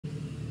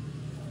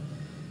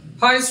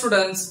Hi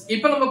students,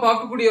 இப்போ நம்ம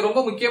பார்க்கக்கூடிய ரொம்ப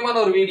முக்கியமான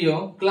ஒரு video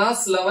class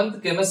 11th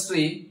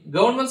chemistry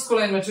government school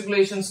and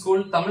matriculation school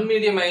Tamil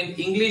medium and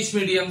English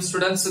medium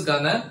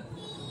studentsக்கான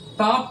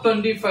top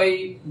 25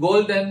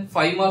 golden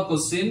 5 mark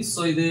questions.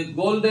 So இது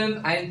golden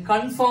and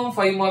confirm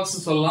 5 marks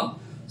சொல்லலாம்.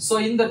 So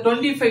இந்த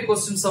 25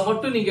 questions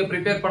மட்டும் நீங்க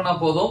prepare பண்ணா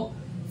போதும்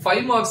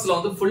 5 marksல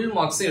வந்து full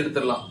marks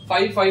எடுத்துடலாம்.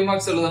 5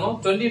 marks எழுதணும்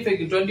 25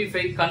 க்கு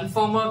 25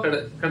 கன்ஃபார்மா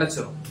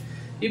கிடைச்சிரும்.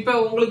 இப்போ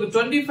உங்களுக்கு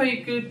 25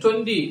 க்கு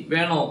 20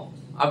 வேணும்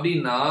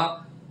அப்படினா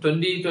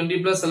 20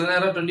 plus சில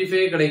நேரம்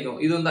 25 கிடைக்கும்.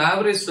 இது வந்து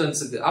ஆவரேஜ்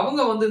ஸ்டூடண்ட்ஸ்க்கு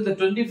அவங்க வந்து இந்த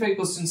 25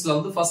 क्वेश्चंसல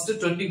வந்து ஃபர்ஸ்ட்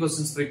 20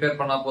 क्वेश्चंस prepare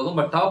பண்ணா போதும்.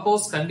 பட்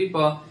டாப்பர்ஸ்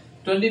கண்டிப்பா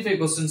 25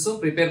 क्वेश्चंसும்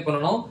prepare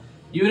பண்ணனும்.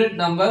 யூனிட்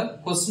நம்பர்,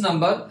 क्वेश्चन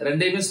நம்பர்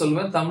ரெண்டையுமே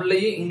சொல்வேன்.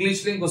 தமிழ்லயும்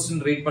இங்கிலீஷ்லயும்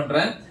क्वेश्चन ரீட்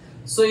பண்றேன்.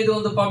 சோ இது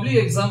வந்து பப்ளிக்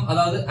எக்ஸாம்,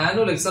 அதாவது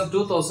ஆனுவல் எக்ஸாம்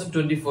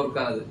 2024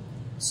 க்கானது.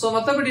 சோ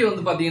மத்தபடி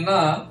வந்து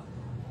பாத்தீங்கன்னா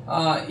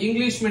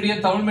இங்கிலீஷ்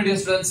மீடியம், தமிழ்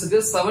மீடியம்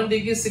ஸ்டூடண்ட்ஸ்க்கு 70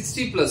 க்கு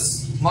 60 பிளஸ்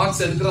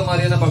மார்க்ஸ் எடுக்கிற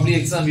மாதிரியான பப்ளிக்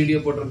எக்ஸாம்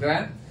வீடியோ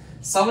போட்டிருக்கேன்.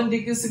 70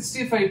 க்கு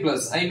 65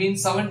 பிளஸ், ஐ மீன்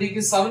 70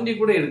 க்கு 70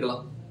 கூட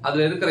எடுக்கலாம்.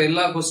 அதுல இருக்கிற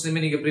எல்லா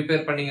क्वेश्चनமே நீங்க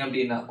prepare பண்ணீங்க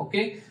அப்படினா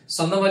ஓகே. சோ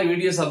அந்த மாதிரி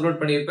வீடியோஸ் அப்லோட்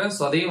பண்ணிருப்பேன்.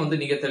 சோ அதையும் வந்து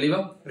நீங்க தெளிவா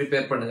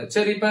prepare பண்ணுங்க.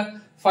 சரி, இப்ப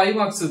 5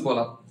 மார்க்ஸ்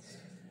போலாம்.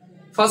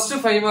 ஃபர்ஸ்ட்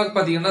 5 மார்க்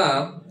பாத்தீங்கன்னா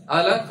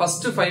அதுல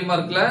ஃபர்ஸ்ட் 5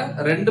 மார்க்ல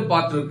ரெண்டு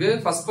பார்ட் இருக்கு.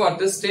 First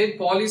part state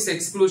policy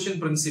exclusion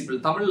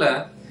principle, தமிழ்ல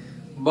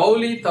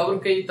பவுலி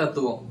தவிர்க்கை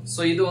தத்துவம்.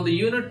 சோ இது வந்து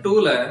யூனிட்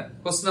 2ல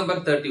क्वेश्चन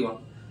நம்பர் 31.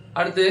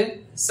 அடுத்து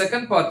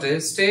second part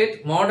state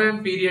modern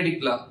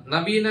periodic லா,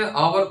 நவீன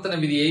ஆவர்த்தன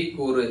விதியை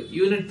கூறு,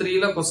 யூனிட்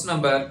 3ல क्वेश्चन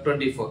நம்பர்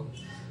 24.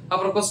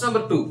 அப்புறம் question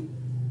number 2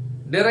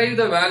 derive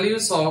the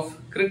values of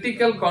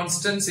critical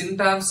constants in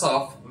terms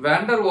of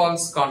van der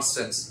Waals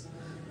constants,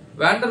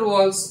 van der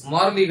Waals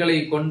மாறிலிகளை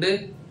கொண்டு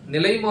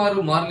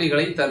நிலைமாறு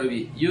மாறிலிகளை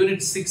தருவி,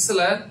 யூனிட்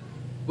 6ல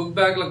புக்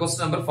பேக்ல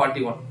question number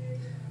 41.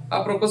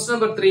 அப்புறம் क्वेश्चन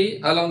நம்பர் 3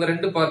 அதுல வந்து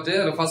ரெண்டு பார்ட்.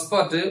 அதுல first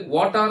part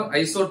what are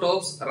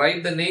isotopes,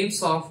 write the names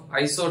of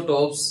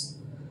isotopes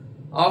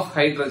of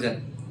hydrogen,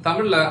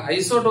 தமிழ்ல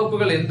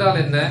ஐசோடோப்புகள் என்றால்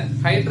என்ன,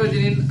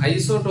 ஹைட்ரஜனின்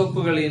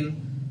ஐசோடோப்புகளின்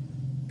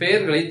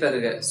பெயர்களை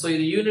தருக. சோ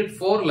இது யூனிட்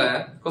 4ல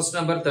क्वेश्चन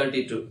நம்பர்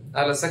 32.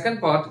 அதுல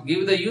second part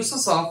give the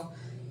uses of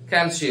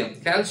calcium,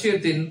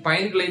 கால்சியத்தின்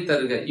பயன்களை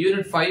தருக,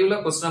 unit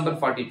 5ல question number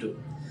 42.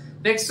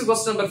 Next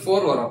question number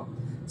 4 வரும்.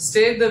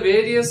 state the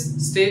various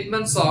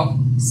statements of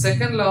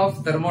second law of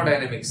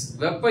thermodynamics,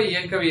 வெப்ப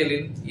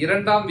இயக்கவியலின்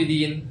இரண்டாம்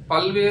விதியின்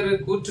பல்வேறு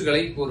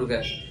கூற்றுகளை கூறுக,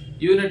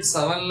 யூனிட்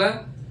 7ல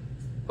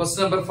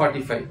क्वेश्चन நம்பர்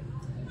 45.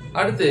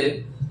 அடுத்து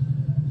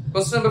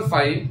क्वेश्चन நம்பர்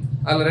 5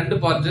 அதுல ரெண்டு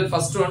part.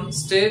 First one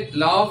state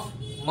law of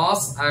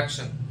mass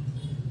action,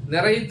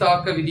 நிறை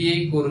தாக்க விதியை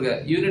கூறுக,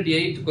 unit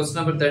 8 question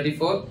number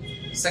 34.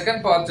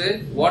 Second part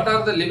what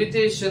are the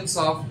limitations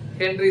of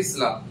Henry's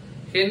law,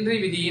 Henry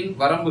விதியின்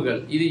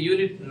வரம்புகள், இது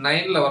யூனிட்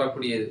 9ல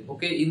வரக்கூடியது.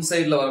 ஓகே,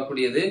 இன்சைட்ல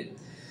வரக்கூடியது.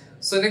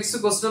 So next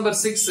question number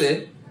 6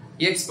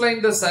 explain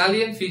the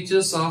salient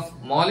features of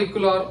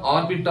molecular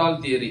orbital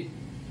theory,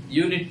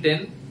 unit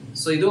 10.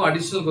 So இதுவும்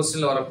additional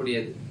क्वेश्चनல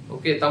வரக்கூடியது.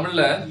 ஓகே,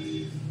 தமிழ்ல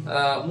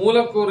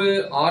மூலக்கூறு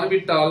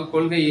orbital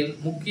கொள்கையின்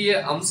முக்கிய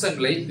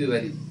அம்சங்களை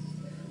விவரி.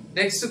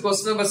 நெக்ஸ்ட்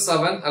क्वेश्चन நம்பர்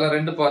 7 அதுல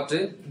ரெண்டு part.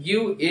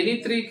 give any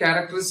three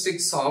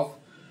characteristics of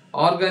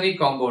organic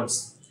compounds,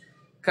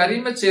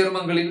 கரிம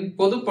சேர்மங்களின்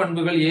பொது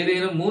பண்புகள்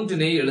ஏதேனும்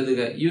மூன்றினை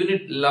எழுதுக,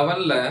 யூனிட்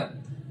 11ல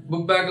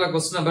புக் பேக்ல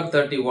क्वेश्चन நம்பர்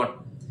 31.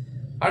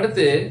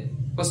 அடுத்து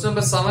क्वेश्चन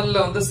நம்பர் 7ல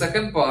வந்து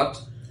second part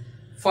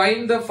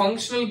find the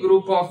functional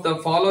group of the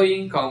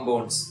following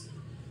compounds,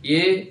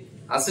 A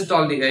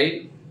acetaldehyde,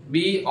 B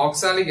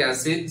oxalic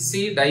acid, C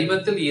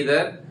dimethyl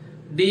ether,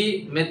 D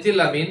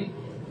methylamine.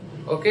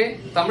 Okay,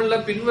 தமிழ்ல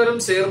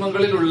பின்வரும்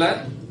சேர்மங்களில் உள்ள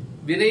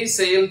வினை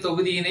செயல்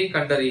தொகுதியினை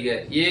கண்டறிக,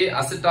 A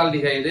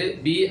அசிட்டால்டிஹைடு,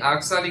 B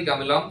ஆக்சாலிக்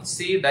அமிலம், C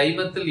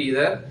dimethyl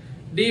ether,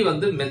 D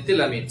வந்து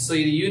மெத்திலமீன். So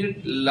இது unit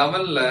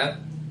 11ல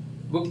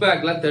book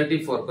பேக்ல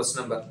 34 question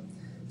number.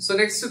 So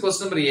next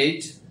question number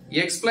 8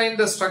 explain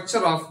the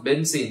structure of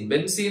benzene,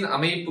 benzene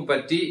அமைப்பு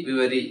பற்றி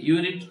விவரி,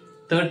 unit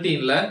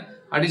 13ல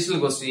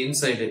additional question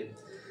inside.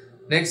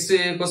 Next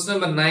question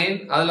number 9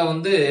 அதுல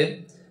வந்து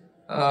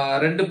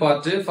ரெண்டு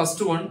part.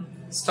 First one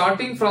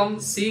starting from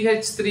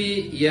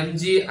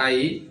CH3MgI,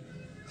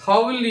 how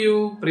will you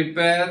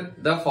prepare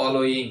the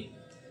following?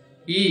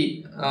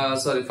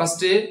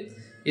 First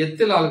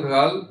ethyl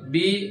alcohol, B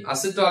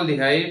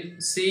acetaldehyde,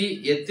 C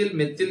ethyl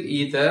methyl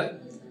ether.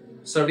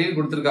 So அப்படியே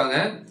கொடுத்திருக்காங்க.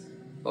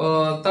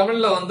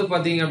 தமிழ்ல வந்து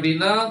பாத்தீங்க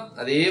அப்படின்னா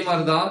அதே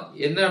மாதிரிதான்.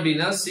 என்ன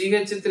அப்படின்னா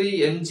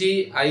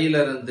CH3MgI ல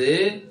இருந்து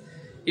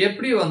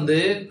எப்படி வந்து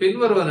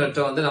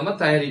பின்வருவனவற்றை வந்து நம்ம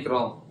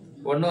தயாரிக்கிறோம்.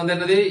 ஒன்னு வந்து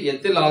என்னது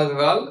எத்தில்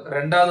ஆல்கஹால்,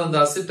 ரெண்டாவது வந்து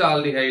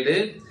அசிட்டால்டிஹைடு,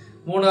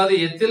 மூணாவது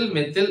எத்தில்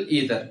மெத்தில்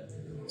ஈதர்.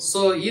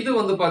 சோ இது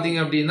வந்து பாத்தீங்க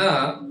அப்படின்னா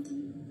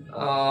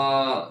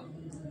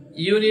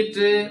யூனிட்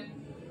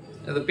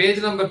பேஜ்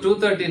நம்பர்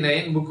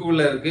 239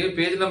 புக்குள்ள இருக்கு,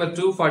 பேஜ் நம்பர்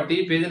 240,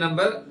 பேஜ்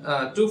நம்பர்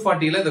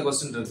 240ல இந்த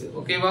क्वेश्चन இருக்கு.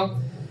 ஓகேவா?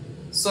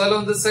 சோ அதுல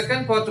வந்து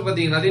செகண்ட் பார்ட்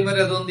பாத்தீங்கன்னா அதே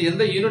மாதிரி அது வந்து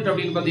எந்த யூனிட்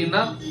அப்படின்னு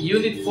பாத்தீங்கன்னா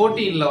யூனிட்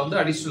 14ல வந்து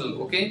அடிஷனல்.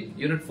 Okay,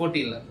 unit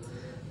 14ல.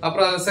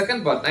 அப்புறம்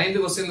second part 9th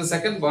क्वेश्चनல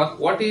second part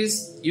what is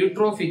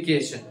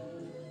eutrophication,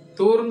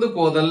 தூர்ந்து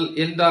போதல்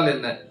என்றால்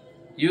என்ன,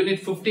 Unit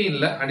 15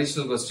 la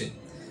additional question.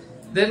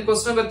 Then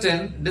question number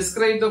 10,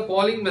 describe the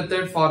Pauling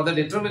method for the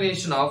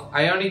determination of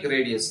ionic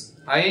radius.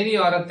 அயனி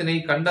ஆரத்தினை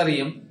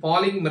கண்டறியும்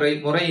Pauling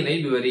முறையினை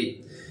விவரி.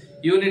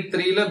 Unit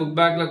 3 la book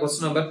bag la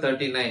question number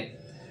 39.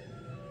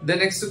 The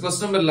next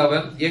question number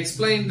 11,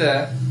 explain the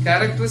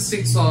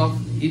characteristics of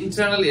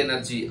internal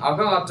energy. அக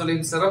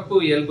ஆற்றலின் சிறப்பு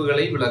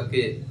இயல்புகளை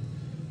விளக்கு.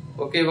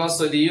 Okay,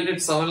 so the unit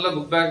 7 la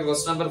book bag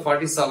question number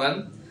 47.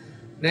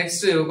 Next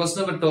question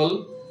number 12,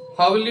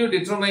 how will you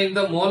determine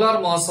the molar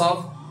mass of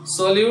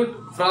solute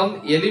from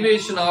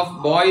elevation of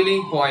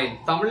boiling point?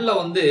 தமிழ்ல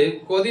வந்து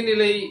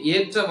கொதிநிலை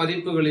ஏற்ற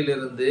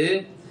மதிப்புகளிலிருந்து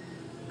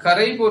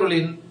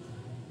கரைபொருளின்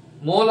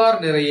molar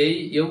நிறையை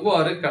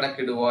எவ்வாறு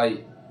கணக்கிடுவாய்?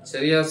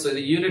 சரியா? So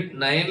the unit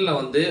 9 ல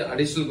வந்து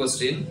additional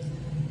question.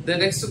 The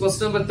next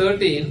question number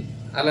 13,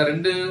 அதுல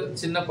ரெண்டு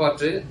சின்ன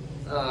பாட்டு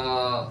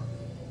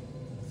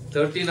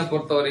 13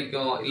 பொறுத்த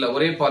வரைக்கும் இல்ல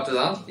ஒரே பாட்டு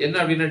தான். என்ன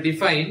அப்படின்னா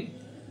define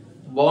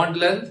bond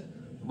length,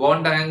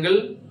 bond angle,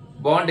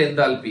 bond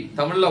enthalpy.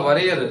 தமிழ்ல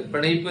வரையறு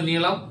பிணைப்பு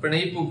நீளம்,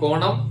 பிணைப்பு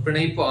கோணம்,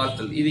 பிணைப்பு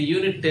ஆற்றல். இது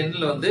யூனிட்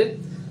 10 ல வந்து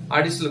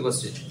additional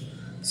question.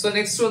 So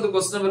next வந்து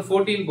question number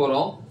 14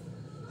 போறோம்.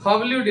 How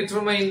will you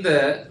determine the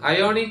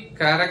ionic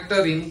character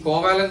in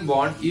covalent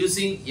bond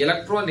using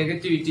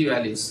electronegativity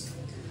values?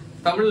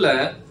 தமிழ்ல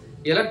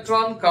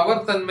எலக்ட்ரான்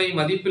கவர் தன்மை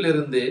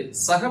மதிப்பிலிருந்து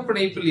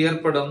சகப்பிணைப்பில்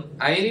ஏற்படும்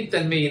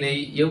அயனித்தன்மையினை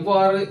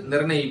எவ்வாறு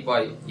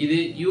நிர்ணயிப்பாய்? இது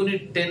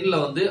யூனிட் 10 ல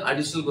வந்து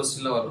additional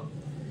question ல வரும்.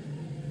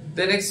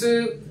 The next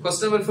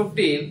question number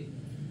 15,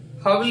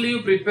 how will you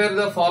prepare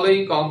the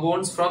following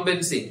compounds from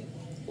benzene?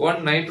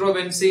 1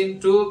 nitrobenzene,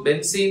 2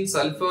 benzene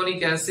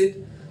sulfonic acid,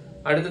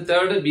 அடுத்து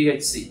 3rd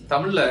BHC.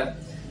 தமிழ்ல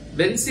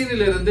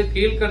பென்சீனிலிருந்து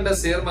கீழ்கண்ட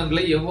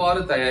சேர்மங்களை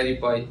எவ்வாறு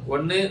தயாரிப்பாய்?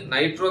 1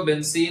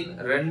 நைட்ரோபென்சீன்,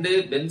 2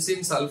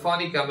 பென்சீன்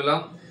சல்பானிக்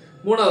அமிலம்,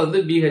 3வது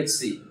BHC.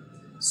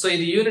 So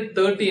இது யூனிட்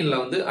 13 ல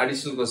வந்து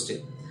additional question.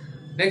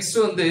 Next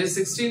வந்து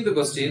 16th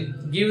question,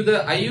 give the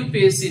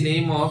IUPAC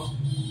name of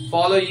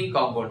following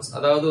compounds.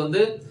 அதாவது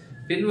வந்து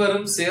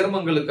பின்வரும்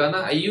சேர்மங்களுக்கான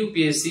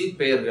IUPAC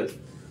பெயர்கள்.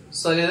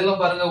 So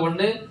இதெல்லாம் பாருங்க.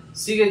 1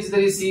 CH3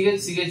 CH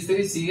CH3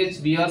 CH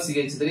Br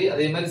CH3,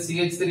 அதே மாதிரி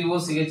CH3O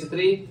CH3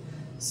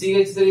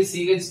 CH3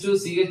 CH2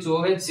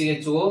 CHOH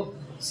CHO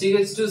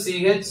CH2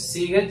 CH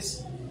CH,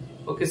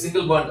 okay,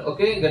 single bond,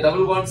 okay, இங்க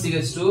double bond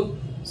CH2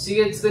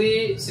 CH3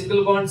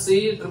 single bond C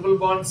triple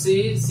bond C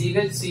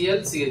CH Cl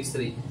CH3.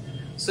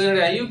 so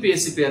இந்த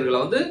IUPAC பெயர்களை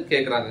வந்து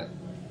கேக்குறாங்க.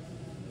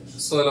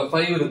 so இதுல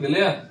 5 இருக்கு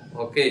இல்லையா?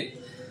 okay,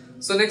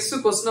 so next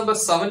question number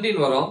 17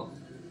 வரோம்.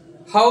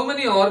 how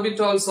many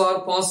orbitals are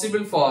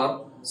possible for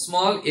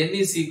small n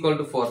is equal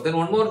to 4? then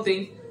one more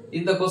thing,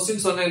 இந்த question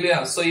சொன்னேன் இல்லையா?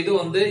 so இது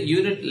வந்து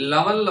யூனிட்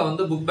 11 ல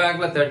வந்து book bag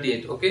ல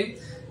 38. okay,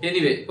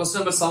 anyway question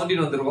number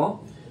 17 வந்திருக்கோம்.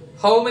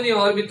 how many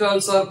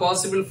orbitals are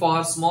possible for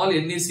small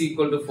n is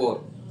equal to 4?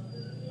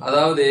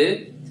 அதாவது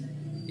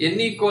n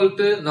equal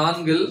to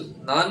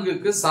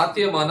 4க்கு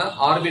சாத்தியமான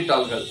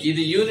ஆர்பிட்டால்கள்.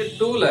 இது யூனிட்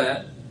 2 ல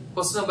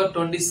question number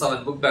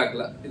 27 book bag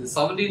ல. இது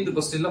 17th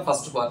question ல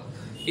first part.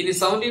 இனி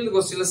 17th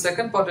question ல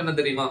second part என்ன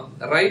தெரியுமா?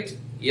 write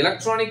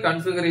electronic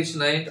configuration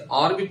and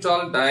orbital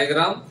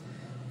diagram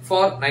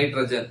for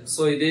nitrogen.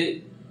 so இது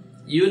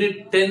யூனிட்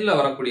 10 ல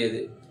வரக்கூடியது.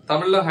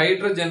 தமிழ்ல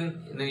ஹைட்ரஜன்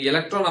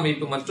எலக்ட்ரான்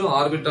அமைப்பு மற்றும்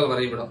ஆர்பிட்டல்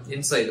வரைபடம்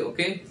inside.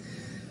 okay,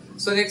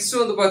 so next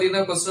வந்து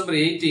பாத்தீங்கன்னா question number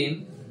 18,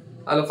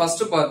 அதுல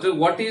first part,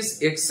 what is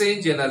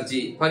exchange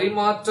energy?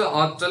 பரிமாற்ற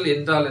ஆற்றல்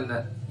என்றால் என்ன?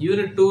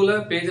 யூனிட் 2 ல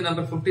பேஜ்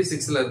நம்பர்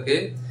 56 ல இருக்கு.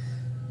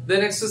 the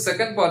next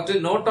second part,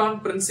 note on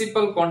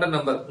principal quantum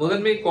number,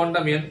 முதன்மை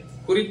குவாண்டம் எண்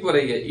குறிப்பு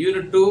வரைக.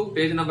 யூனிட் 2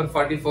 பேஜ் நம்பர்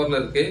 44 ல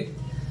இருக்கு.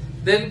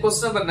 then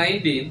question number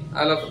 19,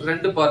 அதுல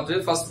ரெண்டு பார்ட்.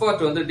 first part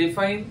வந்து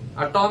define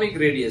atomic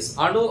radius,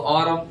 அணு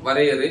ஆரம்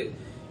வரையறு.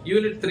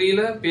 யூனிட் 3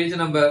 ல பேஜ்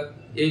நம்பர்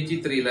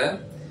 83 ல.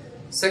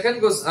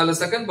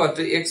 second part,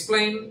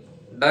 explain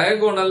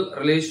diagonal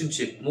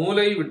relationship,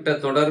 மூலை விட்ட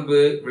தொடர்பு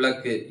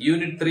விளக்கு.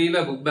 யூனிட் 3 ல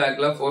book bag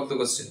ல 4th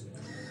question.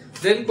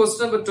 then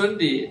question number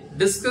 20,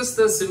 discuss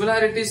the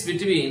similarities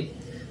between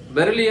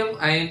beryllium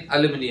and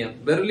aluminum.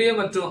 beryllium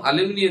மற்றும்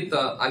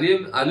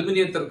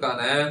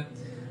அலுமினியத்திற்கான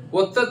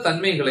ஒத்த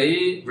தன்மைகளை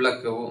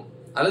விளக்கவும்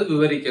அல்லது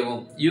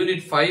விவரிக்கவும்.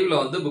 யூனிட் 5 ல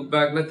வந்து book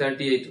bag ல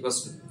 38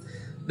 question.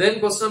 then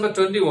question number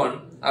 21,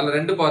 அதுல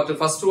ரெண்டு part.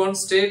 first one,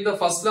 state the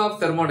first law of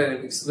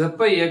thermodynamics,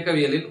 வெப்ப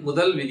இயக்கவியலின்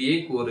முதல் விதியை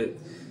கூறு.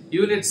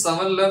 யூனிட்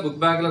 7 ல book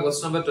bag ல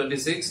question number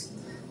 26.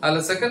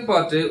 அதுல second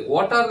part,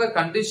 what are the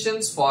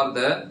conditions for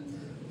the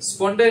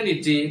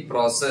spontaneity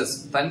process,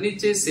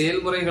 தன்னிச்சை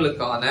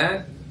செயல்முறைகளுக்கான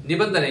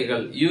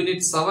நிபந்தனைகள்.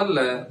 யூனிட் 7 ல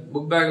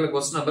book bag ல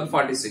question number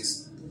 46.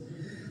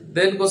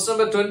 then question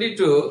number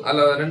 22,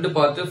 அதுல ரெண்டு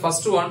part.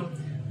 first one,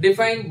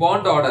 define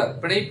bond order,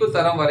 பிணைப்பு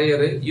தரம்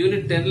வரையறு.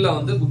 யூனிட் 10 ல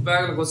வந்து book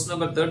bag ல question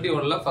number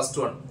 31 ல first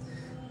one.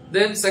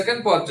 then second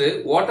part,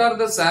 what are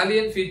the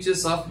salient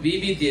features of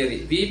VB theory,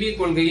 VB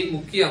கொள்கையின்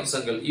முக்கிய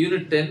அம்சங்கள்.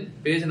 Unit 10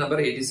 page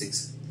number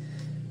 86.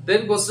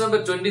 then question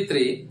number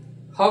 23,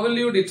 how will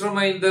you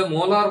determine the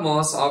molar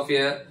mass of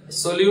a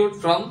solute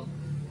from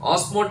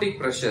osmotic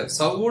pressure,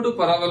 சவ்வூடு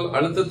பரவல்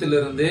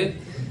அழுத்தத்திலிருந்து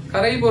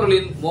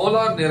கரைபொருளின்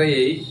molar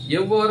நிறையை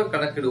எவ்வாறு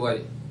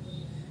கணக்கிடுவாய்?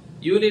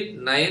 Unit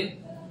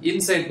 9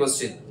 inside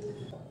question.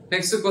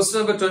 Next question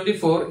number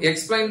 24.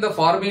 Explain the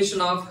formation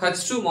of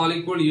H2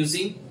 molecule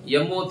using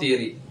MO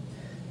theory.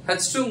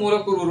 H2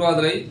 மூலக்கூறு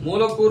உருவாதலை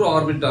மூலக்கூறு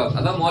orbital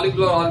அதான்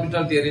molecular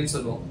orbital தியரின்னு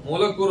சொல்லுவோம்.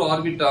 மூலக்கூறு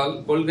orbital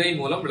கொள்கை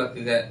மூலம்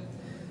விளக்குக.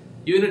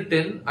 Unit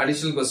 10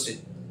 additional question.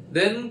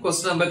 Then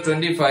question number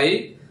 25.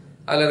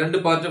 அதுல ரெண்டு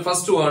part.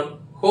 First one,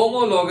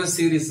 homologous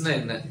series னா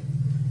என்ன?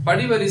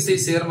 படிவரிசை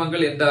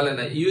சேர்மங்கள் என்றால்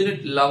என்ன? Unit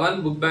 11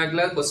 book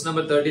bagல question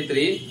number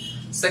 33.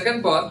 Second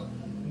part,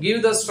 give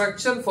the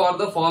structure for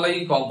the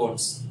following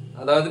compounds.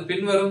 அதாவது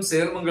பின்வரும்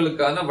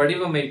சேர்மங்களுக்கான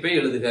வடிவமைப்பை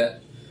எழுதுக.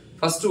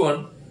 First one,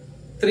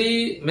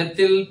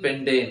 3-methyl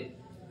pentane.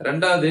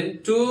 ரெண்டாவது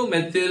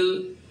 2-methyl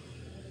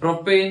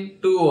propane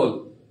 2-ol.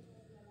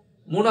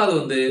 மூணாவது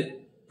வந்து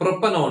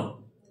propanone.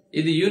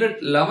 இது யூனிட்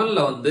 11ல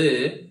வந்து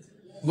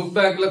புக்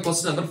பேக்ல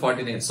क्वेश्चन நம்பர்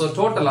 49. சோ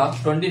டோட்டலா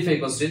 25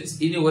 क्वेश्चंस.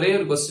 இனி ஒரே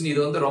ஒரு क्वेश्चन, இது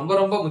வந்து ரொம்ப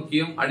ரொம்ப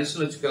முக்கியம்,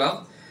 அடிஷனல் வச்சுக்கலாம்.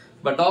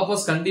 பட்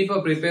டாப்பர்ஸ் கண்டிப்பா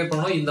ப்ரிப்பேர்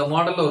பண்ணனும். இந்த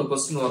மாடல்ல ஒரு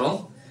क्वेश्चन வரும்.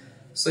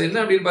 சோ என்ன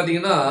அப்படினு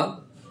பாத்தீங்கன்னா,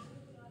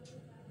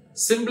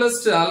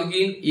 simplest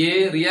alkene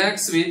A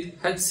reacts with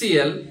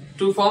HCl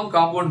to form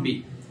compound B.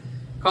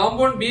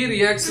 Compound B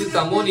reacts with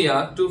ammonia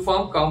to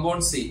form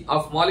compound C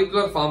of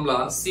molecular formula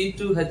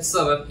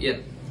C2H7N.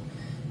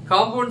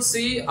 Compound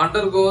C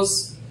undergoes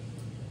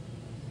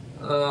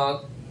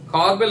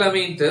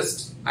carbylamine test.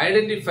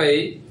 Identify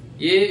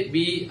A, B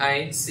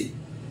and C.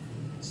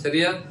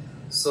 சரியா?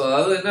 So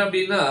அது என்ன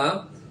அப்படின்னா,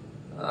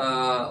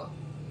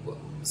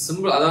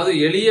 simple, அதாவது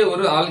எளிய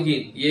ஒரு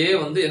alkene A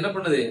வந்து என்ன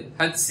பண்ணுது,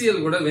 HCl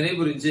கூட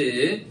வினைபுரிஞ்சு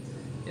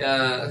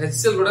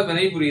HCl கூட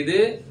வினைபுரியுது.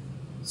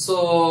 சோ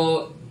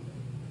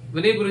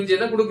வினைபுரிஞ்சு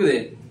என்ன கொடுக்குது,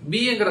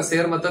 Bங்கிற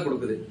சேர்மத்தை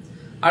கொடுக்குது.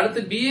 அடுத்து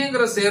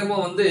Bங்கிற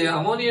சேர்மம் வந்து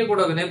அமோனியா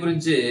கூட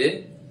வினைபுரிஞ்சு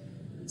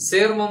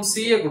சேர்மம் C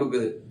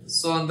கொடுக்குது.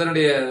 சோ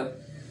அதனுடைய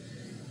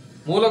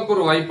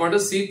மூலக்கூறு வாய்ப்பாடு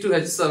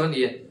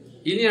C2H7N.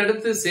 இனி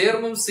அடுத்து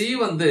சேர்மம் C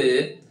வந்து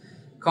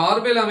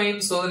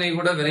கார்பைலமைன் சோதனை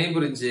கூட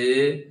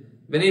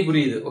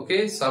வினைபுரியுது. ஓகே,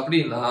 சோ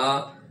அப்படின்னா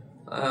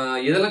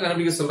இதெல்லாம்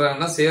கண்டுபிடிக்க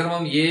சொல்றாங்கன்னா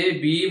சேர்மம் A,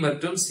 B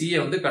மற்றும் C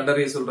வந்து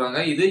கண்டறிய சொல்றாங்க.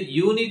 இது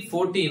யூனிட்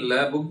 14ல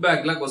புக்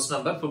பேக்ல क्वेश्चन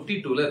நம்பர்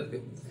 52ல இருக்கு.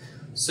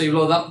 சோ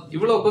இவ்வளவுதான்.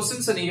 இவ்வளவு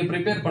क्वेश्चंस நீங்க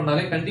ப்ரிப்பேர்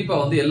பண்ணாலே கண்டிப்பா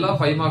வந்து எல்லா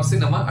 5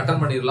 மார்க்ஸையும் நம்ம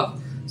அட்டெண்ட் பண்ணிடலாம்.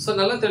 சோ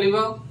நல்ல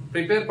தெளிவா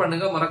ப்ரிப்பேர்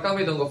பண்ணுங்க.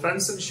 மறக்காம இத உங்க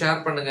ஃப்ரெண்ட்ஸ்க்கு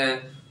ஷேர் பண்ணுங்க.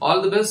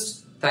 All the best.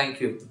 Thank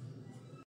you.